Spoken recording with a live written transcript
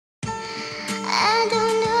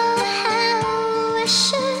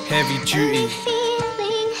heavy duty,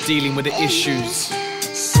 dealing with the issues.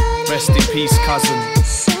 Rest in peace, cousin.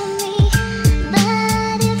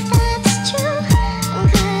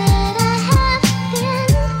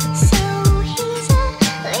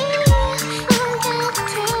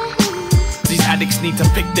 Addicts need to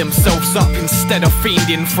pick themselves up instead of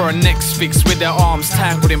fiending for a next fix with their arms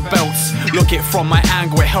tangled in belts. Look it from my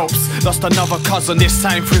angle, it helps. Lost another cousin, this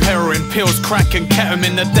time through heroin, pills, crack and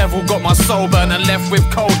ketamine. The devil got my soul burned and left with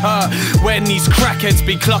cold hurt. When these crackheads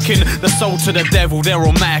be clucking the soul to the devil, they're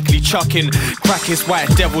automatically chucking. Crack is white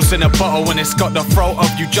devils in a bottle and it's got the throat of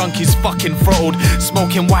you junkies fucking throttled.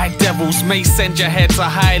 Smoking white devils may send your head to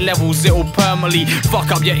high levels. It'll permanently fuck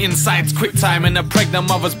up your insides. Quick time and the pregnant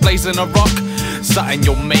mother's blazing a rock. Something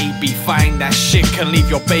you'll maybe find, that shit can leave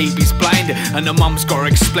your babies blind. And the mum's gotta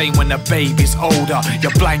explain when the baby's older.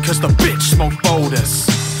 You're blind cause the bitch smoked boulders.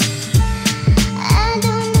 I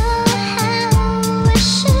don't know how I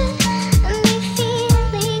should be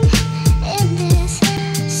feeling in this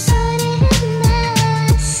sordid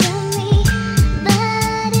mess of me.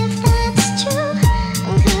 But if that's true,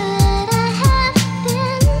 could I have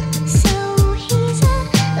been so easily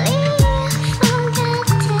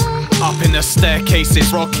forgotten? Up in the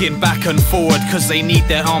staircases, rocking back and forward cause they need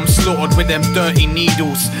their arms slaughtered with them dirty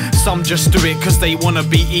needles. Some just do it cause they wanna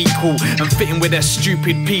be equal and fitting with their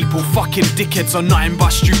stupid people. Fucking dickheads are nothing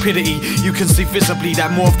but stupidity. You can see visibly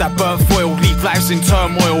that more of that burnt foil leave lives in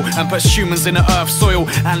turmoil and puts humans in the earth's soil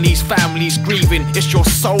and leaves families grieving. It's your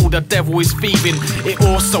soul the devil is thieving. It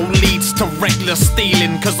also leads to reckless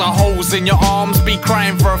stealing cause the holes in your arms be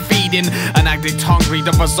crying for a feeding. An addict hungry,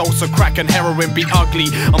 the results of crack and heroin be ugly.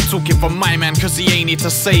 I'm talking for my man cause he ain't here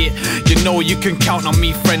to say it. You know you can count on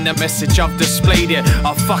me friend, the message I've displayed it.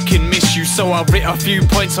 I fucking miss you so I've written a few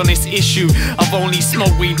points on this issue. I've only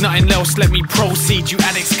smoked weed, nothing else, let me proceed. You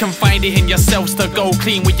addicts can find it in yourselves to go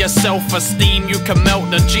clean with your self-esteem. You can melt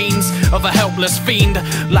the genes of a helpless fiend.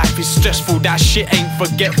 Life is stressful, that shit ain't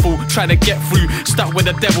forgetful. Try to get through, stuck with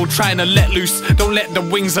the devil trying to let loose. Don't let the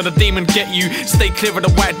wings of the demon get you. Stay clear of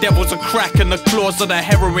the white devils of crack and the claws of the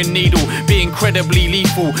heroin needle. Be incredibly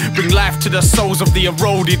lethal, bring life to the souls of the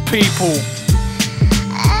eroded people.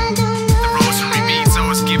 I don't know. The rosary beads I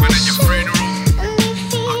was given at your funeral,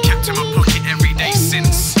 I kept in my pocket every day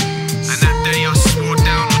since. And that day I swore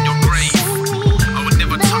down on your grave I would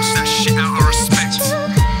never touch that shit out of respect.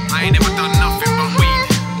 I ain't ever done nothing but weed.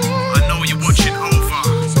 I know you're watching over.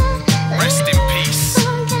 Rest in peace.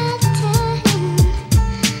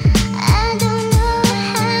 I don't know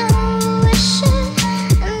how I should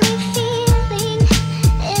be feeling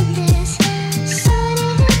in this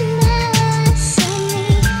sordid mess of me.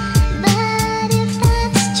 But if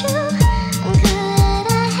that's true, could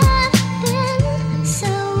I have been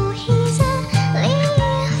so easily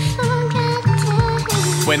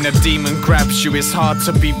forgotten? When the demon grabs you, it's hard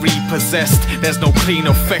to be repossessed. There's no clean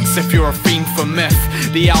effects if you're a fiend for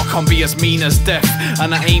meth. The outcome be as mean as death.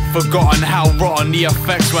 And I ain't forgotten how rotten the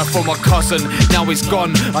effects were for my cousin. Now he's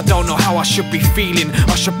gone, I don't know how I should be feeling.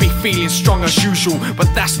 I should be feeling strong as usual,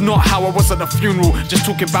 but that's not how I was at the funeral. Just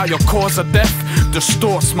talking about your cause of death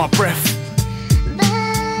distorts my breath.